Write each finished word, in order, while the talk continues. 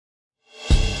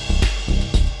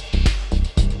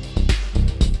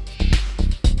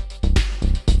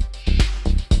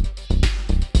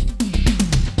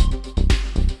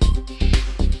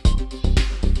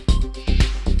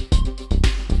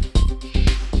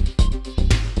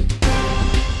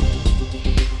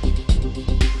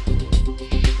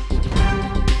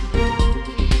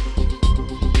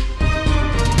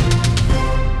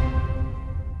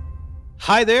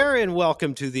Hi there, and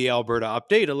welcome to the Alberta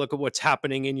Update, a look at what's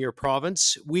happening in your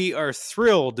province. We are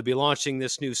thrilled to be launching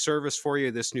this new service for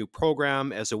you, this new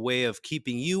program, as a way of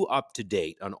keeping you up to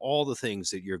date on all the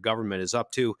things that your government is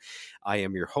up to. I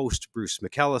am your host, Bruce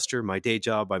McAllister. My day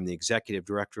job, I'm the Executive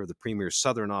Director of the Premier's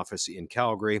Southern Office in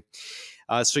Calgary.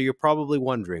 So you're probably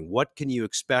wondering, what can you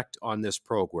expect on this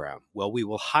program? Well, we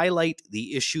will highlight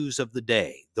the issues of the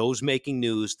day, those making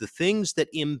news, the things that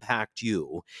impact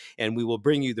you, and we will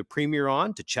bring you the Premier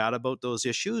on to chat about those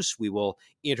issues. We will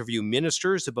interview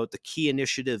ministers about the key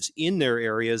initiatives in their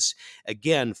areas,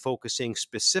 again, focusing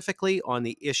specifically on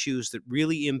the issues that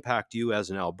really impact you as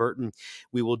an Albertan.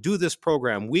 We will do this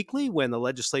program weekly when the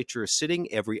legislature is sitting,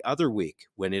 every other week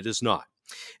when it is not.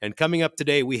 And coming up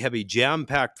today, we have a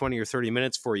jam-packed 20 or 30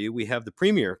 minutes for you. We have the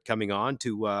Premier coming on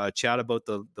to chat about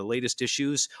the latest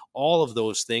issues, all of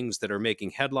those things that are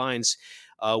making headlines.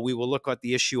 We will look at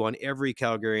the issue on every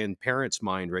Calgarian parent's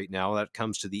mind right now. That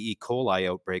comes to the E. coli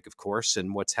outbreak, of course,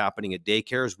 and what's happening at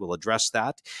daycares. We'll address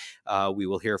that. We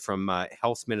will hear from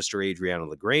Health Minister Adriana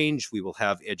LaGrange. We will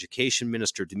have Education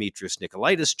Minister Demetrios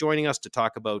Nicolaides joining us to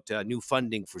talk about new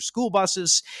funding for school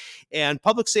buses. And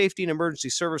Public Safety and Emergency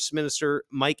Service Minister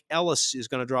Mike Ellis is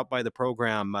going to drop by the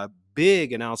program. A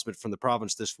big announcement from the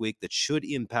province this week that should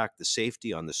impact the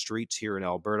safety on the streets here in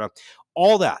Alberta.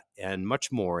 All that and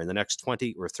much more in the next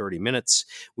 20 or 30 minutes.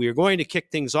 We are going to kick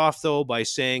things off, though, by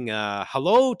saying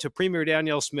hello to Premier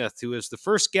Danielle Smith, who is the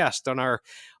first guest on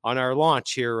our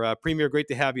launch here. Premier, great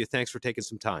to have you. Thanks for taking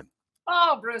some time.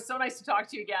 Oh, Bruce, so nice to talk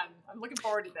to you again. I'm looking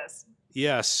forward to this.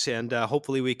 Yes, and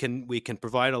hopefully we can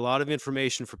provide a lot of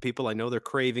information for people. I know they're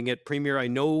craving it. Premier, I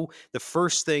know the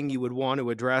first thing you would want to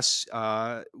address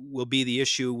will be the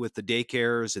issue with the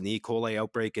daycares and the E. coli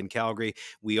outbreak in Calgary.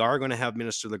 We are going to have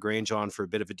Minister LaGrange on for a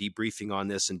bit of a debriefing on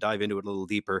this and dive into it a little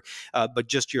deeper. But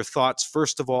just your thoughts,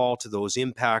 first of all, to those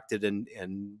impacted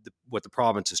and what the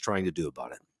province is trying to do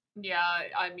about it. Yeah,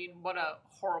 I mean, what a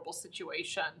horrible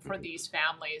situation for these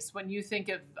families. When you think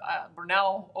of, we're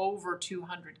now over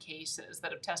 200 cases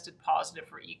that have tested positive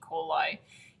for E. coli,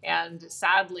 and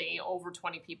sadly, over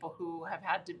 20 people who have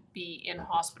had to be in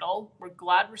hospital. We're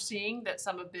glad we're seeing that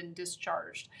some have been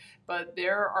discharged, but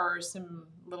there are some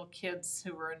little kids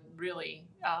who are in really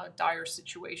dire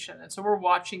situation. And so we're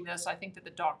watching this. I think that the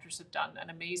doctors have done an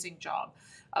amazing job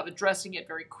of addressing it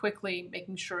very quickly,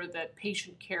 making sure that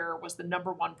patient care was the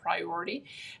 #1 priority.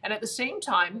 And at the same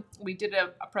time, we did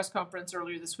a press conference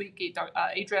earlier this week.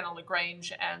 Adriana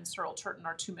LaGrange and Cyril Turton,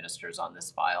 our two ministers on this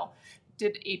file,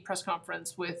 did a press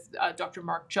conference with Dr.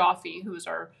 Mark Joffe, who is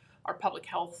our public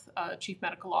health chief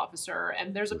medical officer.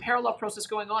 And there's a parallel process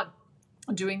going on,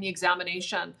 doing the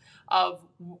examination of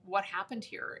what happened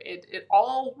here.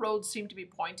 All roads seem to be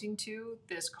pointing to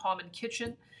this common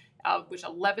kitchen, which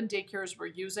 11 daycares were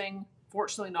using.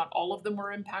 Fortunately, not all of them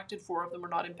were impacted. 4 of them were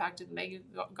not impacted, and they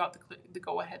got the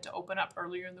go-ahead to open up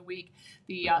earlier in the week.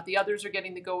 The others are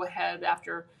getting the go-ahead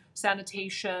after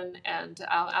sanitation and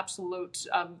absolute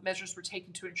measures were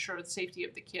taken to ensure the safety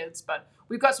of the kids. But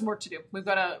we've got some work to do. We've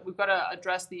got to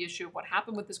address the issue of what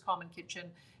happened with this common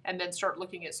kitchen, and then start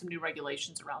looking at some new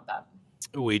regulations around that.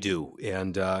 We do.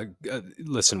 And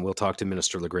listen, we'll talk to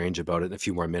Minister LaGrange about it in a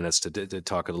few more minutes to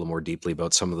talk a little more deeply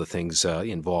about some of the things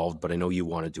involved, but I know you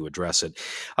wanted to address it.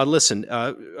 Listen,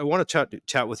 I want to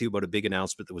chat with you about a big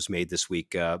announcement that was made this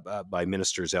week by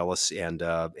Ministers Ellis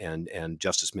and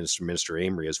Justice Minister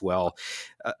Amory as well.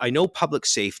 I know public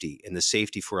safety and the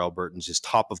safety for Albertans is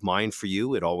top of mind for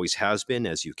you. It always has been,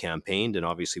 as you campaigned and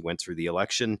obviously went through the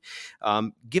election.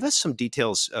 Give us some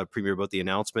details, Premier, about the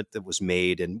announcement that was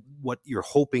made and what you're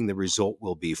hoping the result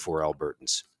will be for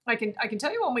Albertans. I can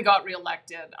tell you when we got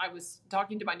reelected, I was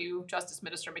talking to my new Justice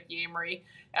Minister, Mickey Amory,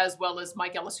 as well as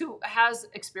Mike Ellis, who has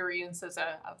experience as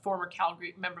a former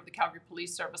Calgary member of the Calgary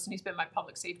Police Service, and he's been my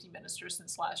public safety minister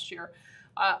since last year.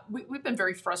 We've been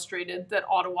very frustrated that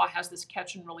Ottawa has this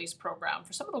catch and release program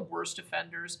for some of the worst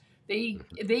offenders.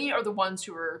 They are the ones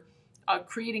who are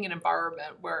creating an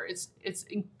environment where it's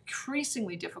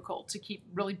increasingly difficult to keep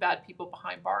really bad people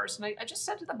behind bars. And I just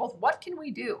said to them both, what can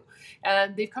we do?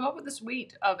 And they've come up with a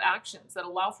suite of actions that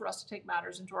allow for us to take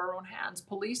matters into our own hands.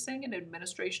 Policing and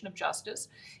administration of justice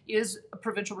is a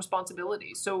provincial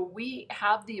responsibility. So we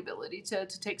have the ability to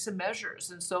take some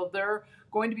measures. And so they're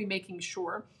going to be making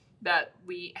sure that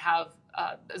we have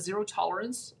zero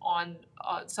tolerance on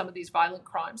some of these violent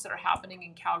crimes that are happening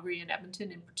in Calgary and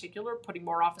Edmonton in particular, putting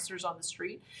more officers on the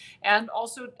street, and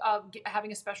also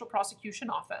having a special prosecution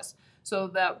office so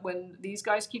that when these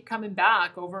guys keep coming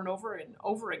back over and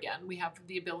over again, we have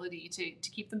the ability to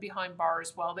keep them behind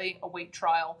bars while they await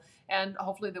trial, and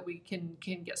hopefully that we can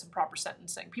get some proper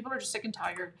sentencing. People are just sick and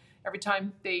tired every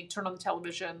time they turn on the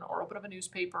television or open up a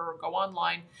newspaper or go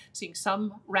online, seeing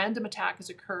some random attack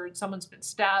has occurred, someone's been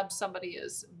stabbed, somebody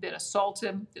has been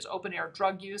assaulted, there's open air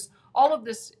drug use. All of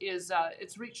this is,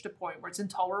 it's reached a point where it's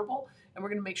intolerable, and we're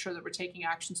going to make sure that we're taking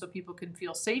action so people can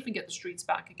feel safe and get the streets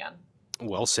back again.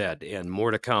 Well said, and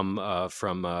more to come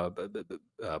from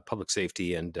Public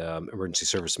Safety and Emergency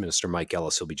Service Minister Mike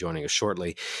Ellis. He'll be joining us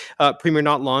shortly. Premier,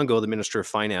 not long ago, the Minister of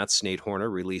Finance, Nate Horner,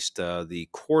 released the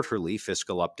quarterly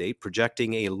fiscal update,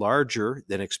 projecting a larger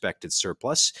than expected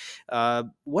surplus.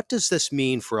 What does this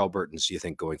mean for Albertans, do you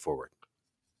think, going forward?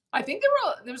 I think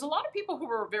there was a lot of people who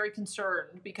were very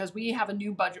concerned because we have a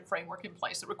new budget framework in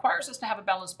place that requires us to have a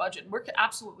balanced budget, and we're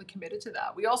absolutely committed to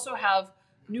that. We also have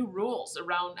new rules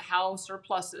around how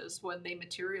surpluses, when they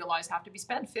materialize, have to be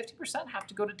spent. 50% have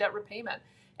to go to debt repayment.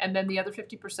 And then the other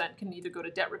 50% can either go to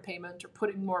debt repayment or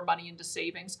putting more money into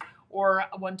savings or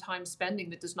a one-time spending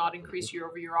that does not increase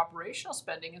year-over-year operational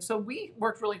spending. And so we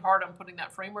worked really hard on putting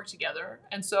that framework together.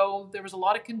 And so there was a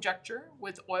lot of conjecture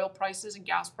with oil prices and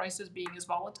gas prices being as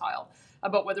volatile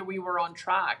about whether we were on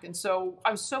track. And so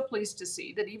I was so pleased to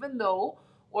see that even though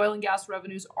oil and gas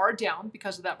revenues are down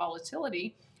because of that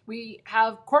volatility, we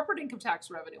have corporate income tax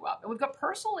revenue up, and we've got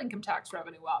personal income tax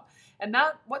revenue up. And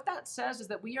what that says is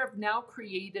that we have now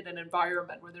created an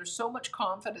environment where there's so much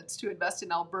confidence to invest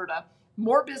in Alberta.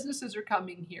 More businesses are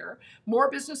coming here. More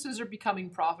businesses are becoming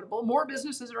profitable. More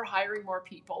businesses are hiring more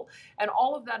people. And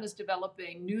all of that is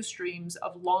developing new streams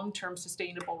of long-term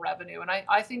sustainable revenue. And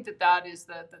I think that is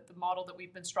the model that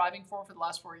we've been striving for the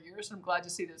last 4 years. And I'm glad to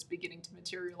see that it's beginning to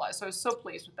materialize. So I was so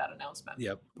pleased with that announcement.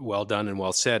 Yep. Well done and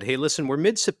well said. Hey, listen, we're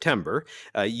mid-September.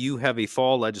 You have a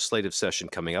fall legislative session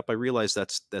coming up. I realize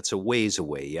that's a ways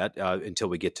away yet until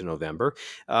we get to November.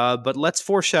 But let's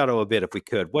foreshadow a bit if we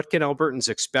could. What can Albertans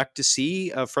expect to see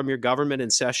from your government in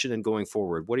session and going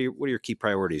forward? What are your key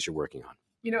priorities you're working on?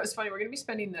 You know, it's funny. We're going to be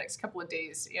spending the next couple of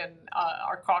days in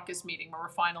our caucus meeting where we're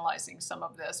finalizing some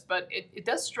of this. But it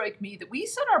does strike me that we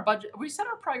set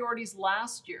our priorities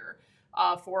last year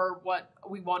for what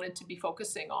we wanted to be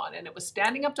focusing on. And it was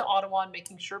standing up to Ottawa and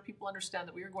making sure people understand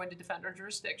that we are going to defend our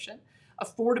jurisdiction,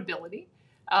 affordability,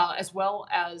 as well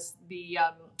as the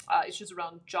issues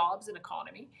around jobs and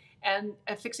economy, and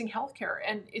fixing healthcare.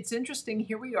 And it's interesting,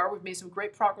 here we are, we've made some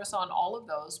great progress on all of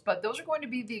those, but those are going to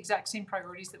be the exact same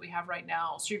priorities that we have right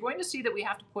now. So you're going to see that we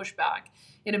have to push back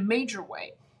in a major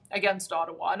way against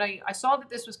Ottawa. And I saw that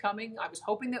this was coming. I was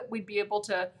hoping that we'd be able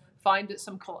to find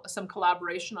some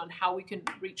collaboration on how we can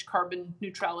reach carbon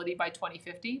neutrality by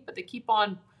 2050, but they keep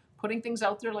on putting things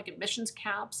out there like emissions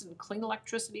caps and clean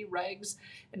electricity regs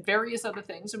and various other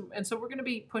things. And so we're going to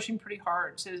be pushing pretty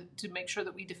hard to make sure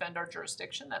that we defend our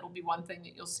jurisdiction. That'll be one thing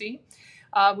that you'll see.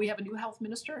 We have a new health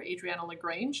minister, Adriana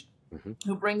LaGrange,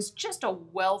 who brings just a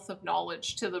wealth of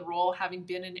knowledge to the role, having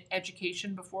been in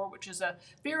education before, which is a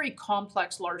very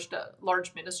complex,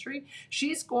 large ministry.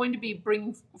 She's going to be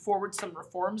bringing forward some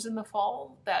reforms in the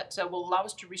fall that will allow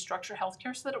us to restructure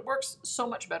healthcare so that it works so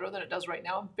much better than it does right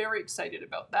now. I'm very excited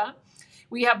about that.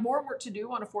 We have more work to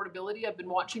do on affordability. I've been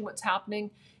watching what's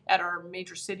happening at our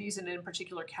major cities, and in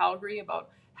particular Calgary, about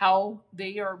how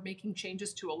they are making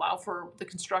changes to allow for the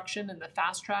construction and the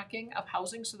fast tracking of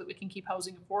housing so that we can keep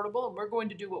housing affordable. And we're going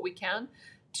to do what we can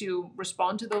to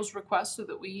respond to those requests so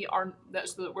that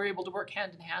we're able to work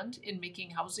hand in hand in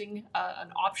making housing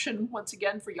an option once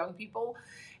again for young people.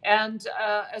 And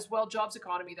as well, jobs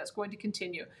economy, that's going to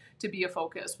continue to be a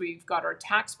focus. We've got our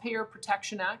Taxpayer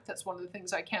Protection Act. That's one of the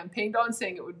things I campaigned on,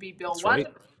 saying it would be Bill 1.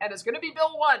 Right. And it's going to be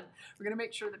Bill 1. We're going to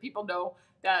make sure that people know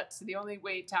that the only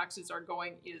way taxes are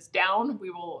going is down. We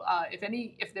will,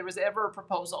 if there was ever a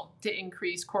proposal to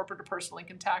increase corporate or personal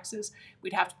income taxes,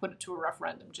 we'd have to put it to a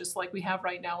referendum, just like we have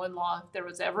right now in law. If there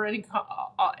was ever any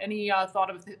thought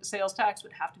of sales tax,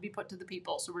 would have to be put to the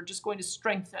people. So we're just going to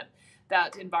strengthen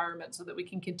that environment so that we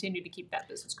can continue to keep that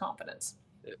business confidence.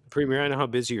 Premier, I know how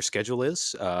busy your schedule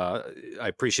is. I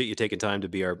appreciate you taking time to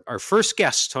be our first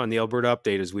guest on the Alberta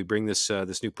Update as we bring this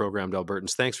new program to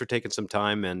Albertans. Thanks for taking some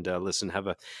time, and listen, have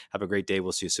a great day.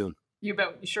 We'll see you soon. You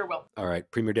bet. You sure will. All right.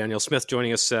 Premier Danielle Smith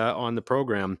joining us on the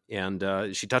program. And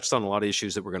she touched on a lot of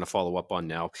issues that we're going to follow up on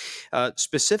now.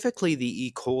 Specifically, the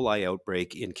E. coli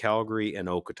outbreak in Calgary and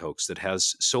Okotoks that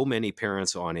has so many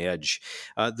parents on edge.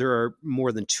 There are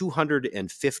more than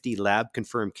 250 lab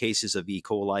confirmed cases of E.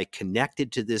 coli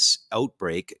connected to this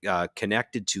outbreak,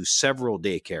 connected to several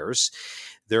daycares.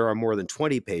 There are more than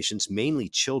 20 patients, mainly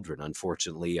children,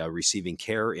 unfortunately, receiving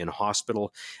care in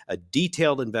hospital. A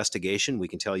detailed investigation, we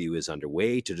can tell you, is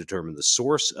underway to determine the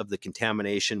source of the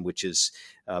contamination, which is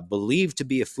believed to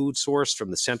be a food source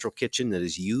from the central kitchen that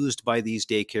is used by these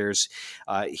daycares.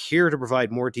 Here to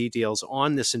provide more details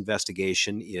on this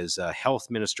investigation is Health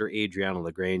Minister Adriana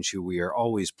LaGrange, who we are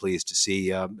always pleased to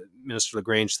see. Minister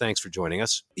LaGrange, thanks for joining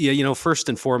us. Yeah, first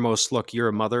and foremost, look, you're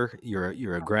a mother,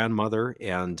 you're a grandmother,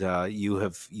 and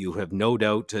you have no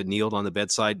doubt kneeled on the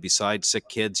bedside beside sick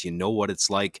kids. You know what it's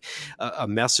like. A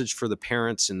message for the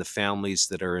parents and the families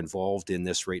that are involved in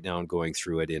this right now and going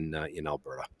through it in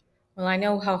Alberta. Well, I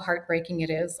know how heartbreaking it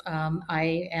is.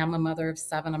 I am a mother of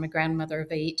 7. I'm a grandmother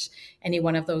of 8. Any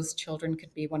one of those children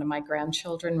could be one of my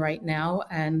grandchildren right now,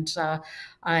 and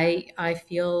I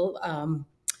feel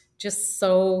just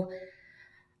so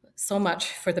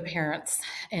much for the parents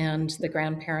and the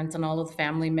grandparents and all of the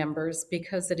family members,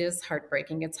 because it is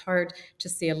heartbreaking. It's hard to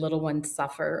see a little one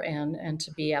suffer and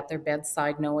to be at their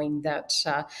bedside knowing that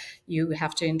you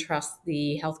have to entrust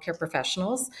the healthcare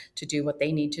professionals to do what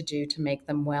they need to do to make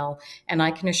them well. And I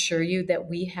can assure you that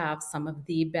we have some of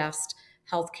the best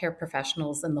healthcare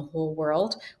professionals in the whole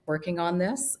world working on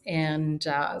this, and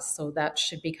so that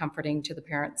should be comforting to the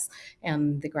parents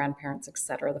and the grandparents, et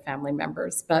cetera, the family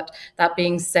members. But that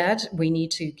being said, we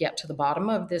need to get to the bottom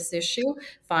of this issue,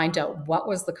 find out what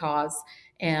was the cause,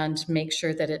 and make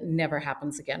sure that it never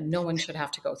happens again. No one should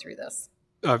have to go through this.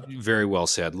 Very well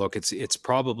said. Look, it's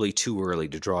probably too early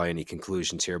to draw any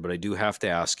conclusions here, but I do have to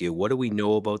ask you, what do we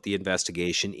know about the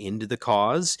investigation into the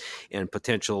cause and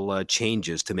potential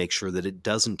changes to make sure that it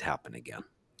doesn't happen again?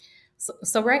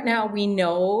 So right now we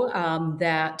know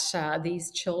that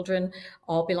these children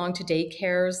all belong to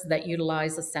daycares that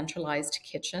utilize a centralized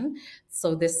kitchen.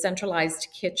 So this centralized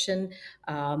kitchen,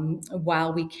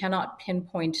 while we cannot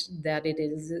pinpoint that it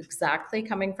is exactly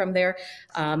coming from there,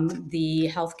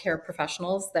 the healthcare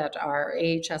professionals that are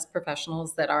AHS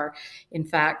professionals that are in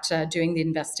fact doing the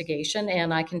investigation.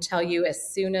 And I can tell you,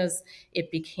 as soon as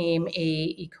it became a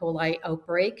E. coli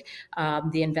outbreak,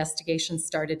 the investigation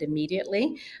started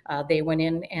immediately. They went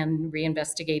in and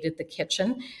reinvestigated the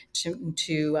kitchen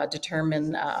to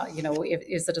determine,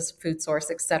 is it a food source,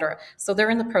 et cetera. So they're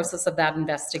in the process of that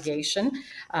investigation.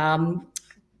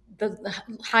 The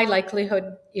high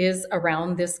likelihood is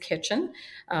around this kitchen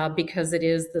because it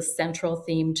is the central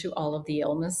theme to all of the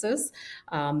illnesses.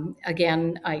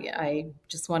 Again, I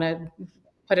just want to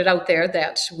put it out there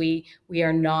that we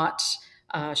are not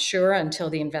sure until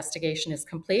the investigation is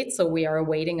complete. So we are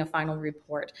awaiting a final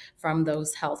report from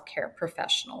those healthcare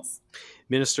professionals.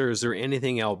 Minister, is there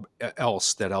anything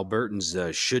else that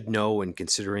Albertans should know, in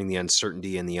considering the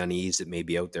uncertainty and the unease that may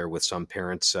be out there with some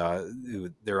parents?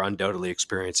 They're undoubtedly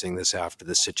experiencing this after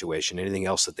this situation. Anything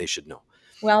else that they should know?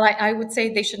 Well, I would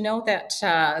say they should know that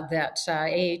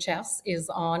AHS is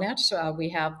on it. We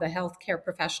have the healthcare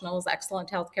professionals, excellent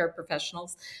healthcare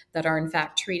professionals that are in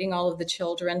fact treating all of the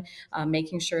children,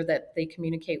 making sure that they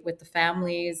communicate with the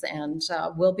families, and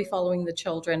will be following the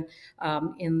children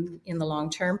in the long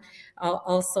term.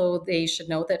 Also, they should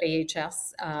know that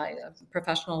AHS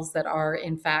professionals that are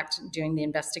in fact doing the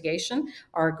investigation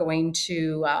are going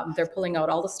to, they're pulling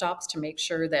out all the stops to make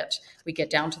sure that we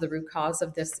get down to the root cause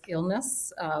of this illness.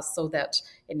 So that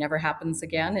it never happens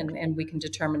again, and we can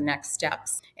determine next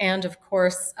steps. And of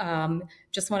course,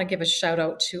 just want to give a shout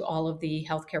out to all of the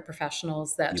healthcare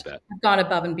professionals that have gone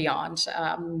above and beyond.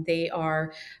 They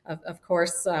are, of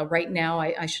course, right now,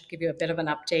 I should give you a bit of an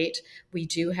update. We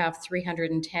do have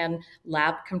 310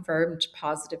 lab confirmed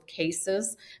positive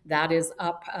cases. That is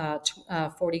up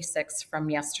 46 from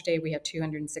yesterday. We had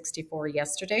 264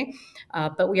 yesterday,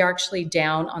 but we are actually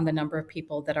down on the number of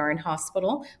people that are in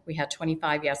hospital. We had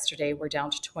 25 yesterday. We're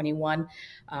down to 21,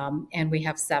 and we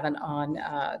have 7 on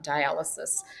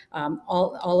dialysis.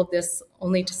 All of this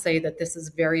only to say that this is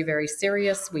very, very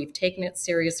serious. We've taken it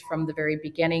serious from the very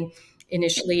beginning.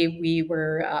 Initially, we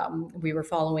were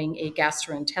following a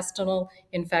gastrointestinal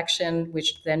infection,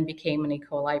 which then became an E.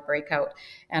 coli breakout.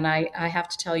 And I have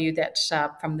to tell you that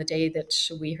from the day that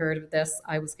we heard of this,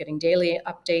 I was getting daily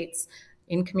updates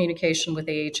in communication with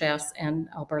AHS and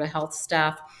Alberta Health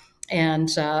staff. And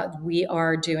we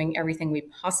are doing everything we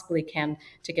possibly can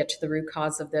to get to the root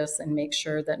cause of this and make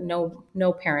sure that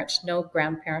no parent, no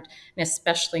grandparent, and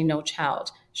especially no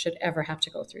child should ever have to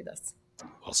go through this.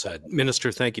 Well said.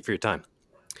 Minister, thank you for your time.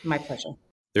 My pleasure.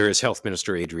 There is Health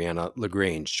Minister Adriana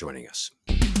LaGrange joining us.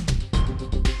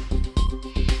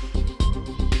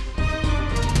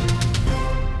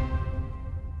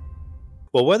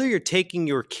 Well, whether you're taking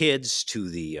your kids to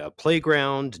the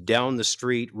playground, down the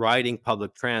street, riding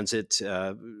public transit,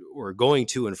 or going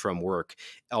to and from work,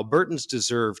 Albertans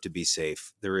deserve to be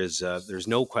safe. There's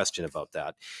no question about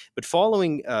that. But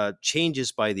following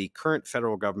changes by the current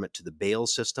federal government to the bail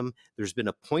system, there's been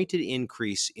a pointed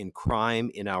increase in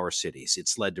crime in our cities.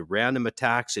 It's led to random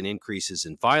attacks and increases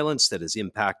in violence that has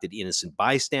impacted innocent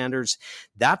bystanders.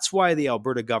 That's why the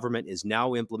Alberta government is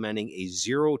now implementing a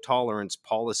zero-tolerance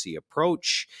policy approach.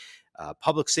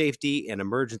 Public Safety and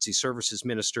Emergency Services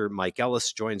Minister Mike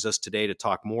Ellis joins us today to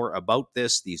talk more about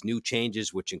these new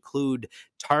changes, which include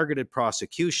targeted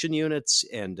prosecution units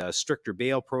and a stricter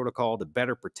bail protocol to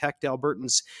better protect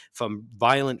Albertans from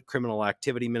violent criminal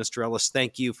activity. Minister Ellis,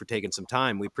 thank you for taking some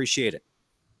time. We appreciate it.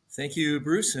 Thank you,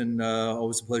 Bruce, and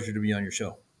always a pleasure to be on your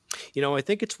show. You know, I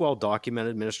think it's well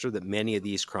documented, Minister, that many of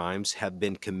these crimes have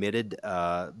been committed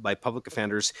by public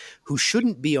offenders who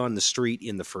shouldn't be on the street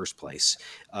in the first place.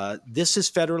 This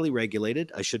is federally regulated.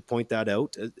 I should point that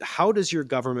out. How does your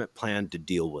government plan to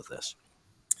deal with this?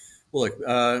 Well,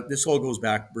 look, this all goes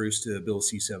back, Bruce, to Bill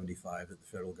C-75 that the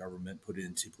federal government put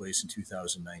into place in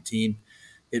 2019.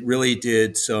 It really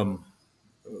did some,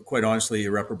 quite honestly,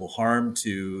 irreparable harm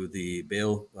to the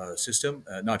bail system,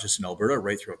 not just in Alberta,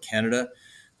 right throughout Canada.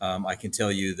 I can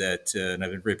tell you that, and I've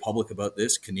been very public about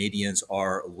this, Canadians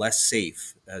are less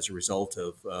safe as a result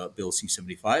of Bill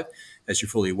C-75. As you're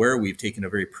fully aware, we've taken a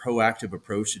very proactive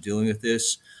approach to dealing with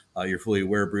this. You're fully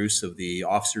aware, Bruce, of the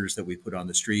officers that we put on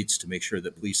the streets to make sure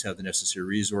that police have the necessary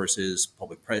resources.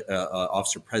 Public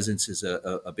officer presence is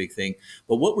a big thing.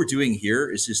 But what we're doing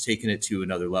here is just taking it to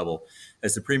another level.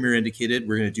 As the Premier indicated,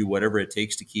 we're going to do whatever it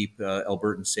takes to keep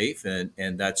Albertans safe.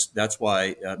 And that's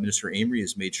why Minister Amory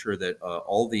has made sure that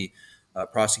all the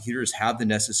prosecutors have the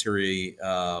necessary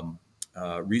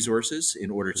resources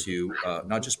in order to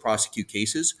not just prosecute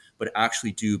cases, but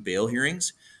actually do bail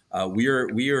hearings. We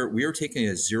are taking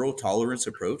a zero tolerance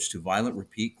approach to violent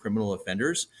repeat criminal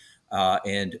offenders,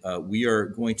 and we are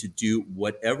going to do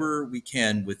whatever we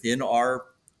can within our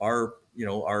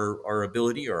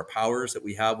ability or our powers that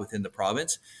we have within the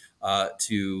province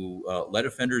to let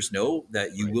offenders know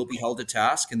that you will be held to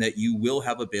task and that you will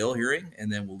have a bail hearing,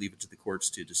 and then we'll leave it to the courts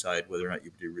to decide whether or not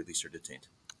you'll be released or detained.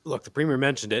 Look, the Premier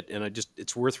mentioned it, and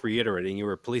it's worth reiterating. You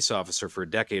were a police officer for a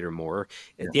decade or more.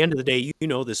 At the end of the day, you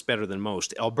know this better than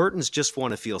most. Albertans just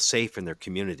want to feel safe in their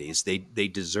communities. They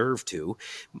deserve to.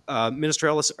 Minister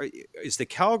Ellis, is the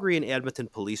Calgary and Edmonton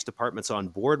police departments on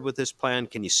board with this plan?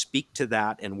 Can you speak to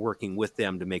that and working with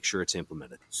them to make sure it's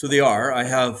implemented? So they are.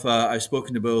 I've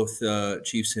spoken to both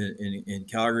chiefs in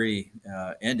Calgary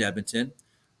and Edmonton.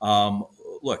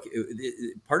 Look,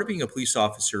 part of being a police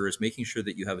officer is making sure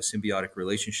that you have a symbiotic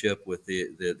relationship with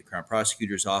the Crown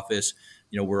Prosecutor's Office.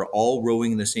 You know, we're all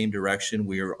rowing in the same direction.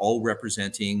 We are all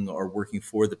representing or working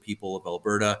for the people of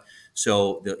Alberta.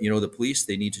 So, the police,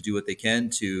 they need to do what they can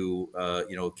to,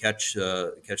 catch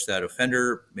that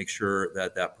offender, make sure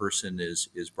that that person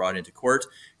is brought into court.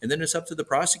 And then it's up to the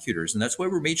prosecutors. And that's why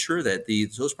we made sure that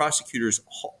those prosecutors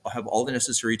have all the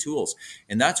necessary tools.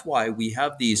 And that's why we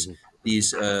have these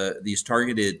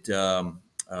targeted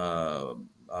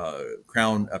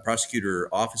Crown prosecutor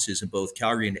offices in both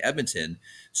Calgary and Edmonton,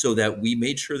 so that we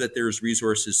made sure that there's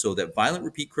resources so that violent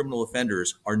repeat criminal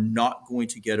offenders are not going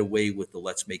to get away with the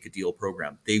Let's Make a Deal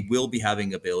program. They will be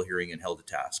having a bail hearing and held to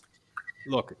task.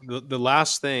 Look, the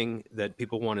last thing that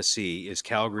people want to see is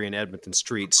Calgary and Edmonton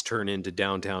streets turn into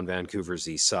downtown Vancouver's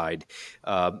east side.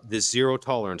 This zero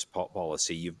tolerance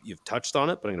policy, you've touched on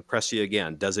it, but I'm going to press you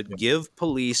again. Does it give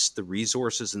police the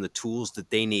resources and the tools that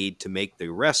they need to make the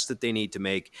arrests that they need to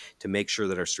make sure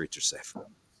that our streets are safe?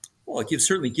 Well, it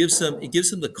certainly gives them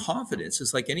the confidence.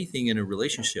 It's like anything in a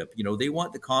relationship. You know, they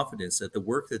want the confidence that the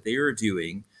work that they are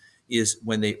doing is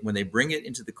when they bring it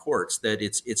into the courts, that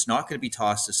it's not going to be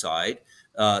tossed aside,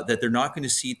 that they're not going to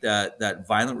seat that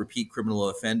violent repeat criminal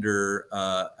offender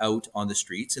out on the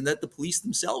streets, and that the police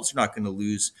themselves are not going to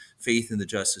lose faith in the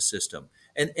justice system.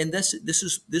 And this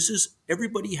is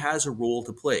everybody has a role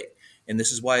to play, and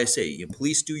this is why I say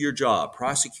police do your job,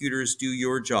 prosecutors do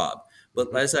your job.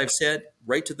 But as I've said,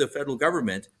 right to the federal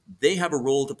government, they have a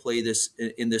role to play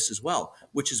in this as well,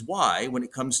 which is why when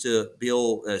it comes to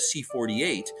Bill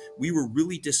C-48, we were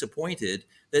really disappointed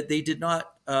that they did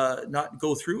not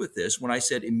go through with this. When I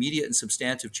said immediate and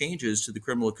substantive changes to the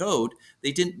criminal code,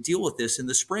 they didn't deal with this in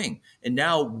the spring. And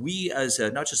now we, as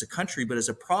not just a country, but as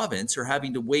a province, are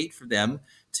having to wait for them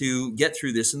to get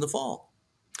through this in the fall.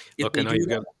 If Look, they I know do you've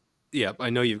that. got, yeah, I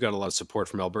know you've got a lot of support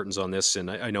from Albertans on this,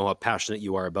 and I know how passionate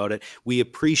you are about it. We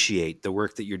appreciate the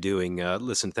work that you're doing.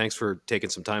 Listen, thanks for taking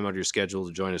some time out of your schedule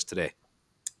to join us today.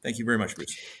 Thank you very much,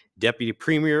 Bruce. Deputy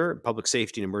Premier, Public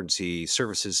Safety and Emergency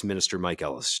Services Minister Mike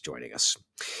Ellis joining us.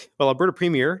 Well, Alberta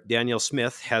Premier Danielle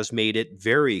Smith has made it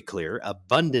very clear,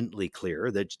 abundantly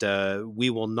clear, that we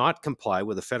will not comply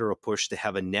with a federal push to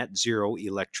have a net zero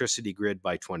electricity grid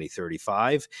by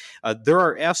 2035. There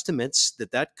are estimates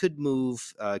that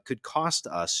could cost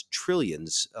us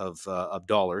trillions of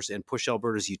dollars and push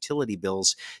Alberta's utility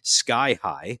bills sky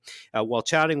high. While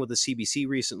chatting with the CBC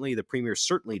recently, the Premier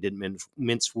certainly didn't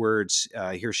mince words.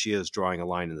 Here she is drawing a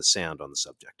line in the sand on the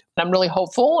subject. I'm really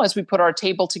hopeful as we put our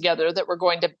table together that we're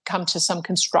going to come to some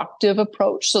constructive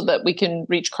approach so that we can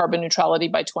reach carbon neutrality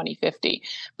by 2050.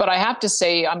 But I have to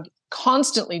say, I'm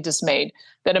constantly dismayed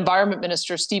that Environment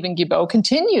Minister Steven Guilbeault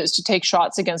continues to take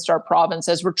shots against our province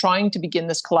as we're trying to begin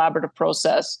this collaborative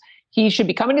process. He should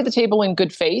be coming to the table in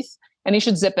good faith. And he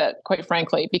should zip it, quite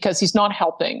frankly, because he's not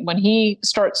helping. When he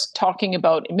starts talking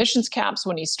about emissions caps,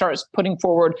 when he starts putting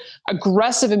forward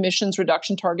aggressive emissions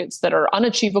reduction targets that are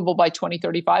unachievable by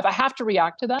 2035, I have to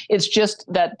react to that. It's just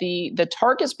that the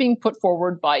targets being put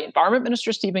forward by Environment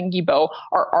Minister Steven Guilbeault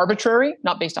are arbitrary,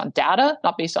 not based on data,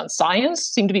 not based on science,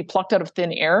 seem to be plucked out of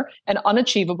thin air, and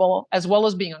unachievable, as well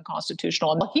as being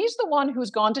unconstitutional. And he's the one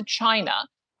who's gone to China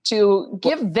to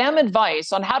give them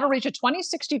advice on how to reach a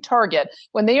 2060 target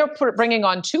when they are bringing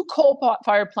on 2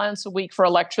 coal-fired plants a week for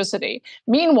electricity.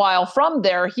 Meanwhile, from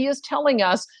there, he is telling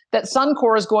us that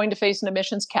Suncor is going to face an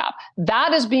emissions cap.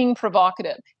 That is being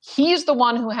provocative. He's the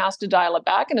one who has to dial it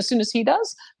back. And as soon as he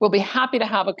does, we'll be happy to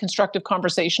have a constructive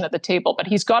conversation at the table. But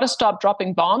he's got to stop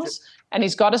dropping bombs, and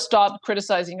he's got to stop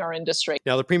criticizing our industry.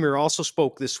 Now, the Premier also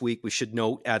spoke this week, we should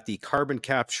note, at the Carbon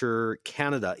Capture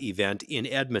Canada event in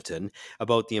Edmonton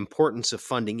about the importance of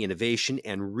funding innovation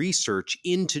and research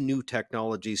into new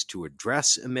technologies to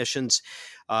address emissions.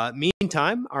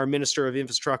 Meantime, our Minister of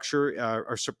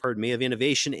of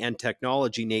Innovation and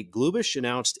Technology, Nate Glubish,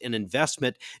 announced an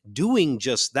investment doing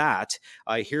just that.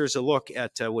 Here's a look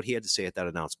at what he had to say at that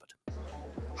announcement.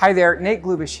 Hi there, Nate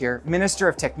Glubish here, Minister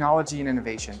of Technology and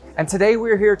Innovation. And today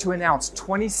we're here to announce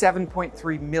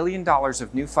 $27.3 million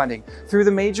of new funding through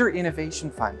the Major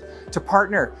Innovation Fund to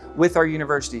partner with our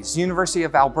universities, University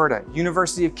of Alberta,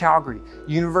 University of Calgary,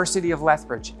 University of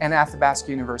Lethbridge, and Athabasca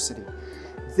University.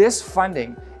 This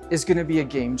funding is going to be a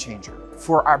game changer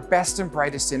for our best and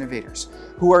brightest innovators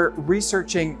who are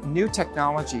researching new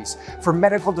technologies for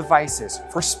medical devices,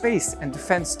 for space and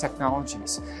defense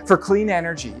technologies, for clean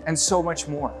energy, and so much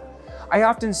more. I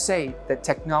often say that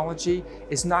technology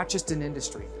is not just an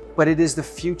industry, but it is the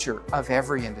future of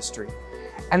every industry.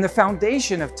 And the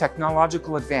foundation of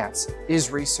technological advance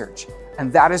is research.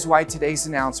 And that is why today's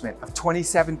announcement of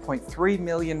 $27.3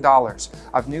 million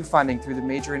of new funding through the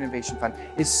Major Innovation Fund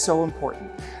is so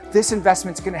important. This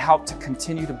investment is going to help to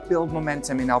continue to build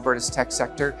momentum in Alberta's tech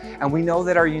sector, and we know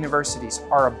that our universities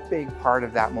are a big part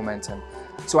of that momentum.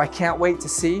 So I can't wait to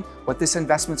see what this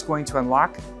investment is going to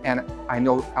unlock, and I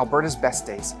know Alberta's best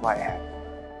days lie ahead.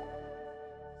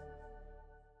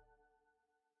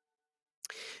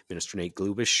 Minister Nate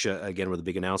Glubish, again, with a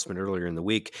big announcement earlier in the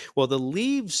week. Well, the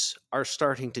leaves are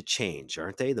starting to change,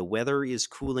 aren't they? The weather is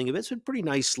cooling a bit. It's been pretty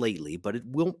nice lately, but it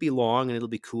won't be long and it'll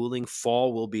be cooling.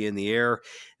 Fall will be in the air.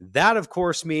 That, of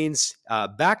course, means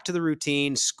back to the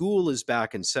routine. School is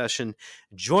back in session.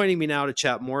 Joining me now to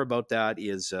chat more about that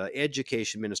is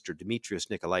Education Minister Demetrios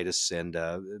Nicolaides. And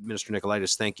Minister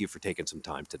Nicolaides, thank you for taking some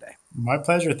time today. My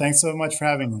pleasure. Thanks so much for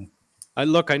having me.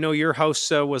 Look, I know your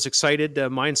house was excited.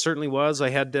 Mine certainly was. I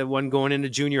had one going into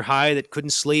junior high that couldn't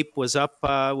sleep, was up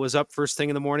first thing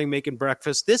in the morning making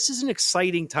breakfast. This is an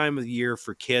exciting time of the year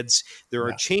for kids. There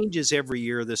are changes every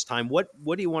year this time. What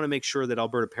do you want to make sure that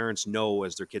Alberta parents know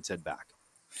as their kids head back?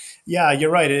 Yeah,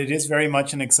 you're right. It is very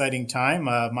much an exciting time.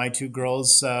 My 2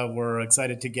 girls were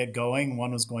excited to get going.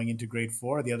 One was going into grade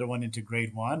 4, the other one into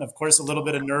grade 1. Of course, a little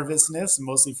bit of nervousness,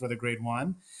 mostly for the grade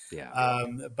 1. Yeah.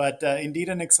 But indeed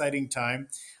an exciting time.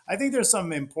 I think there's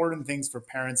some important things for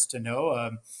parents to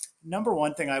know. Number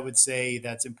one thing I would say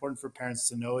that's important for parents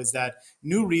to know is that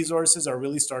new resources are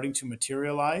really starting to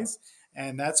materialize.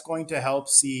 And that's going to help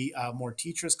see more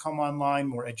teachers come online,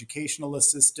 more educational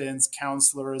assistants,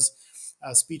 counselors,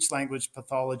 speech language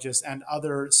pathologists, and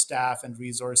other staff and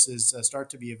resources start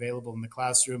to be available in the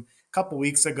classroom. A couple of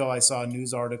weeks ago, I saw a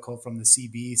news article from the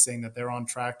CB saying that they're on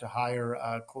track to hire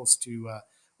close to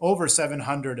over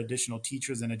 700 additional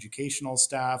teachers and educational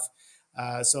staff.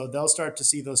 So they'll start to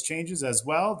see those changes as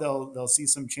well. They'll see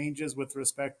some changes with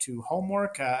respect to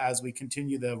homework as we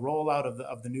continue the rollout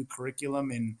of the new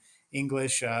curriculum in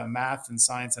English, math, and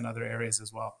science, and other areas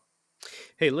as well.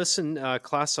 Hey, listen,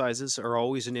 class sizes are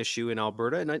always an issue in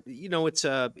Alberta, and it's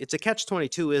a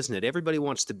catch-22, isn't it? Everybody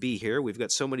wants to be here. We've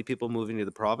got so many people moving to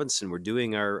the province, and we're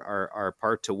doing our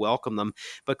part to welcome them.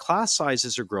 But class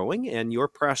sizes are growing, and you're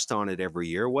pressed on it every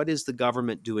year. What is the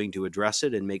government doing to address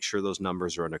it and make sure those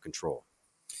numbers are under control?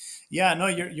 Yeah, no,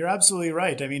 you're absolutely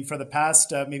right. I mean, for the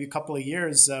past maybe couple of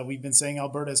years, we've been saying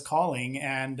Alberta is calling,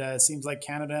 and it seems like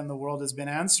Canada and the world has been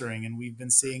answering, and we've been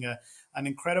seeing an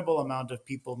incredible amount of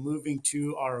people moving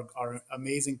to our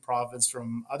amazing province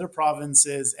from other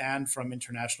provinces and from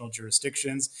international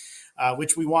jurisdictions,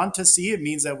 which we want to see. It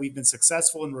means that we've been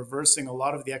successful in reversing a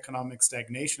lot of the economic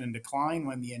stagnation and decline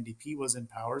when the NDP was in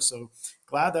power. So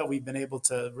glad that we've been able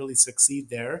to really succeed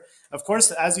there. Of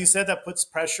course, as you said, that puts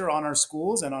pressure on our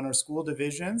schools and on our school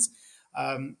divisions.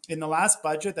 In the last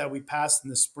budget that we passed in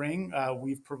the spring,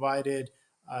 we've provided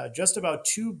just about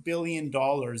 $2 billion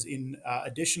in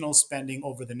additional spending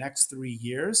over the next 3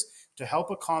 years to help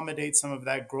accommodate some of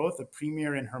that growth. The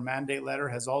Premier in her mandate letter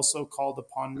has also called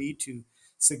upon me to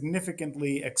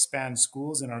significantly expand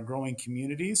schools in our growing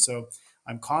communities. So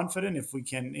I'm confident if we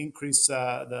can increase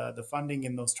the funding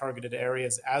in those targeted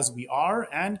areas as we are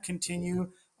and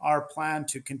continue our plan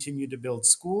to continue to build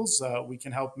schools, we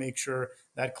can help make sure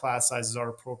that class sizes are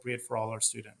appropriate for all our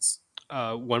students.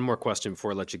 One more question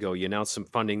before I let you go. You announced some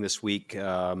funding this week,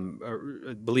 I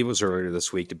believe it was earlier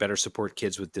this week, to better support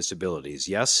kids with disabilities.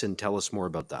 Yes, and tell us more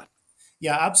about that.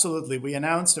 Yeah, absolutely. We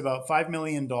announced about $5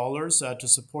 million to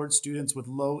support students with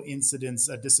low incidence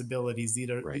disabilities.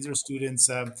 These are students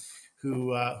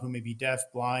who may be deaf,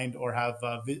 blind, or have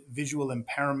visual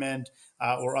impairment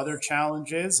or other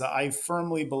challenges. I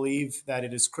firmly believe that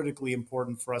it is critically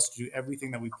important for us to do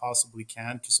everything that we possibly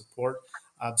can to support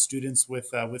students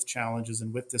with challenges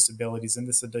and with disabilities. And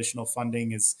this additional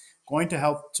funding is going to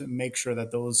help to make sure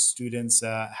that those students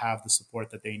have the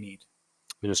support that they need.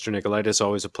 Minister Nicolaides,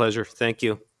 always a pleasure. Thank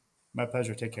you. My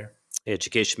pleasure. Take care.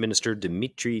 Education Minister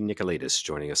Nicolaides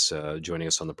joining us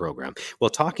on the program.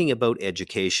 Well, talking about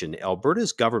education,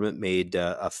 Alberta's government made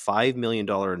a $5 million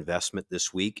investment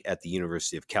this week at the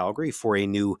University of Calgary for a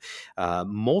new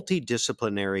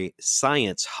multidisciplinary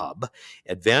science hub.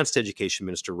 Advanced Education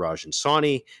Minister Rajan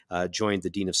Sawhney joined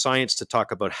the Dean of Science to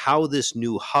talk about how this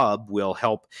new hub will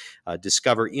help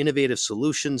discover innovative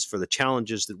solutions for the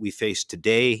challenges that we face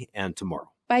today and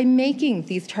tomorrow. By making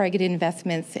these targeted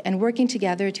investments and working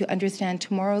together to understand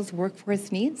tomorrow's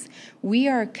workforce needs, we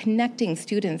are connecting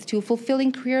students to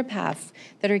fulfilling career paths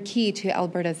that are key to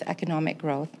Alberta's economic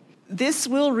growth. This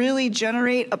will really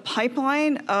generate a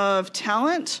pipeline of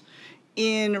talent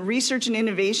in research and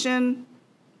innovation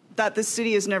that the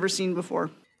city has never seen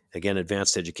before. Again,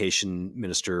 Advanced Education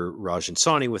Minister Rajan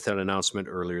Sawhney with that announcement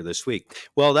earlier this week.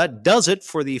 Well, that does it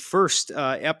for the first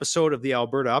episode of the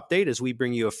Alberta Update, as we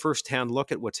bring you a first-hand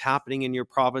look at what's happening in your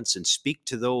province and speak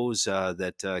to those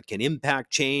that can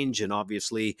impact change and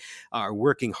obviously are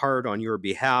working hard on your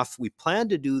behalf. We plan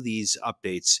to do these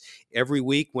updates every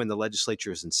week when the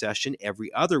legislature is in session,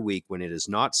 every other week when it is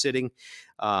not sitting.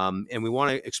 And we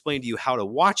want to explain to you how to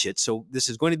watch it. So this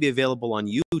is going to be available on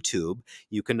YouTube.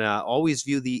 You can always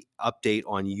view the update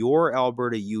on your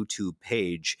Alberta YouTube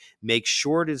page. Make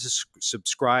sure to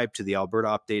subscribe to the Alberta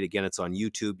Update. Again, it's on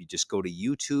YouTube. You just go to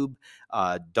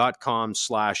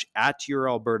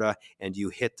youtube.com/@youralberta and you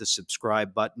hit the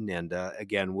subscribe button. And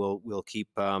again, we'll keep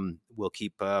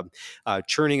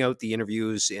churning out the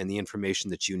interviews and the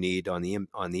information that you need on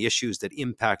the issues that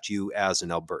impact you as an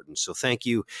Albertan. So thank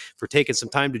you for taking some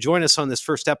time to join us on this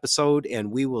first episode,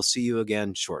 and we will see you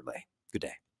again shortly. Good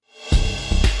day.